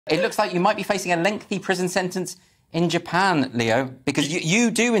It looks like you might be facing a lengthy prison sentence in Japan, Leo, because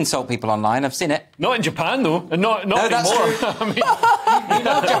you do insult people online. I've seen it. Not in Japan, though. Not no, anymore. That's true. I mean... You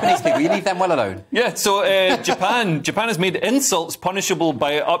love Japanese people. You leave them well alone. Yeah, so Japan has made insults punishable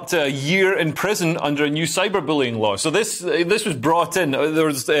by up to a year in prison under a new cyberbullying law. So this was brought in.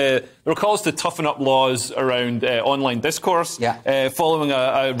 There were calls to toughen up laws around online discourse following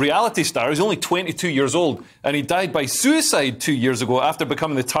a reality star who's only 22 years old, and he died by suicide 2 years ago after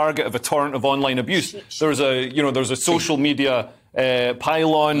becoming the target of a torrent of online abuse. There was a social media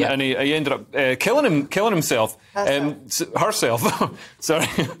pylon, and he ended up killing himself. Herself. Sorry.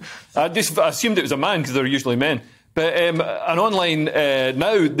 I assumed it was a man because they're usually men. But an online,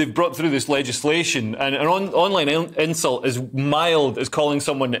 now they've brought through this legislation, and an online insult is mild as calling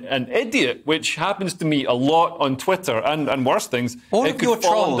someone an idiot, which happens to me a lot on Twitter and worse things. All of your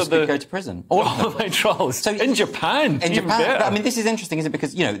trolls could go to prison. All of my trolls. So in Japan. But, I mean, this is interesting, isn't it?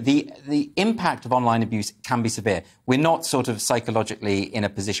 Because, you know, the impact of online abuse can be severe. We're not sort of psychologically in a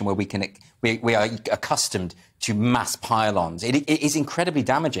position where we are accustomed to mass pile-ons. It is incredibly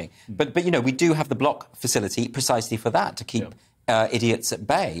damaging. But you know, we do have the block facility precisely for that, to keep idiots at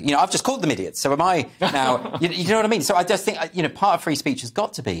bay. You know, I've just called them idiots, so am I now... you know what I mean? So I just think, you know, part of free speech has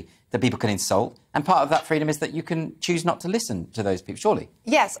got to be that people can insult, and part of that freedom is that you can choose not to listen to those people, surely.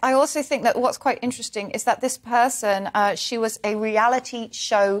 Yes, I also think that what's quite interesting is that this person, she was a reality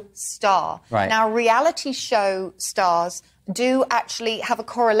show star. Right. Now, reality show stars do actually have a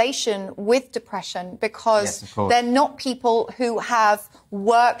correlation with depression because they're not people who have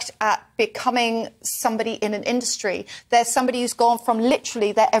worked at becoming somebody in an industry. They're somebody who's gone from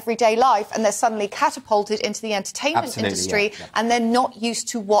literally their everyday life and they're suddenly catapulted into the entertainment industry and they're not used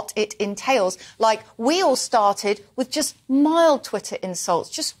to what it entails. Like, we all started with just mild Twitter insults,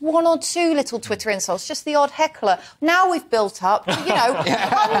 just one or two little Twitter insults, just the odd heckler. Now we've built up, you know,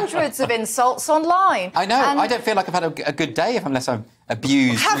 hundreds of insults online. I know. I don't feel like I've had a good day unless I'm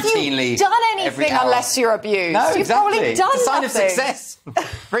abused routinely. Have you done anything unless you're abused? No, You've exactly. probably done It's a sign nothing. of success.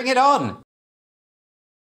 Bring it on.